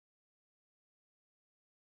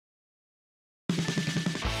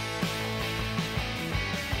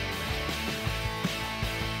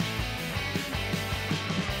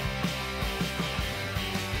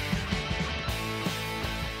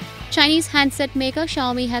Chinese handset maker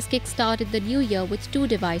Xiaomi has kick-started the new year with two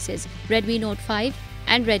devices, Redmi Note 5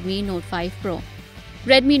 and Redmi Note 5 Pro.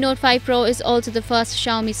 Redmi Note 5 Pro is also the first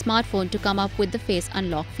Xiaomi smartphone to come up with the Face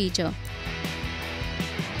Unlock feature.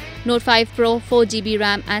 Note 5 Pro 4GB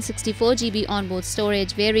RAM and 64GB onboard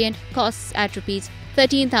storage variant costs at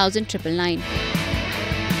 ₹13,999.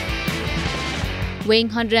 Weighing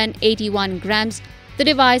 181 grams, the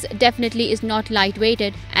device definitely is not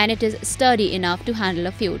lightweighted and it is sturdy enough to handle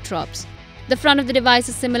a few drops. The front of the device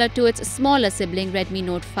is similar to its smaller sibling Redmi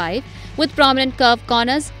Note 5 with prominent curved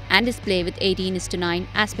corners and display with 18:9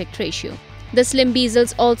 aspect ratio. The slim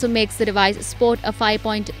bezels also makes the device sport a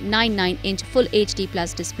 5.99-inch Full HD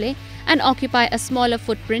Plus display and occupy a smaller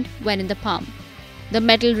footprint when in the palm. The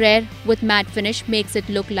metal rare with matte finish makes it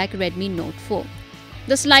look like Redmi Note 4.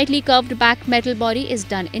 The slightly curved back metal body is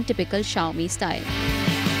done in typical Xiaomi style.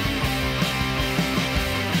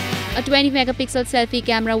 A 20-megapixel selfie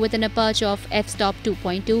camera with an aperture of f-stop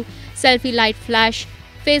 2.2, selfie light flash,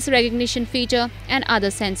 face recognition feature and other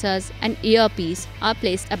sensors and earpiece are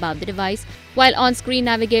placed above the device, while on-screen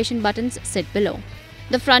navigation buttons sit below.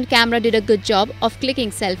 The front camera did a good job of clicking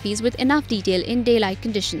selfies with enough detail in daylight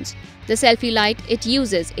conditions. The selfie light it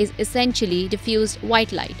uses is essentially diffused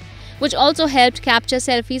white light, which also helped capture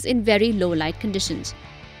selfies in very low light conditions.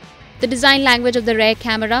 The design language of the rear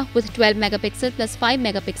camera with 12-megapixel plus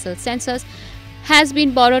 5-megapixel sensors has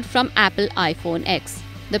been borrowed from Apple iPhone X.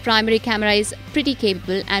 The primary camera is pretty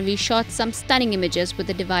capable and we shot some stunning images with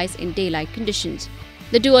the device in daylight conditions.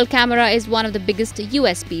 The dual camera is one of the biggest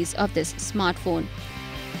USPs of this smartphone.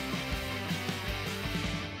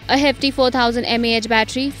 A hefty 4000 mAh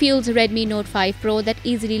battery fuels Redmi Note 5 Pro that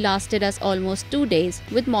easily lasted us almost 2 days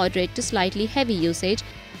with moderate to slightly heavy usage,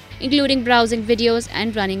 including browsing videos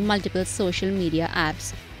and running multiple social media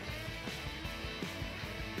apps.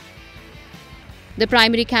 The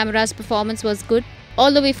primary camera's performance was good,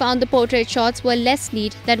 although we found the portrait shots were less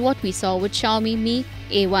neat than what we saw with Xiaomi Mi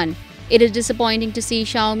A1. It is disappointing to see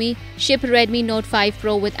Xiaomi ship Redmi Note 5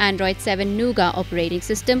 Pro with Android 7 Nougat operating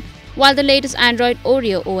system, while the latest Android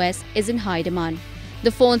Oreo OS is in high demand.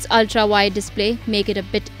 The phone's ultra-wide display make it a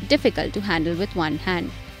bit difficult to handle with one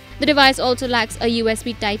hand. The device also lacks a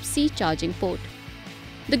USB Type-C charging port.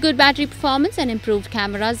 The good battery performance and improved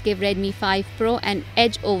cameras give Redmi 5 Pro an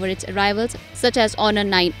edge over its rivals such as Honor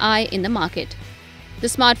 9i in the market. The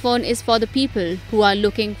smartphone is for the people who are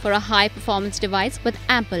looking for a high-performance device with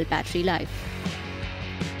ample battery life.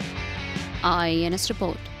 INS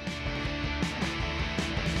Report.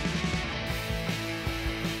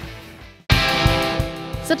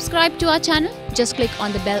 Subscribe to our channel. Just click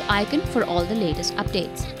on the bell icon for all the latest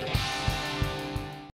updates.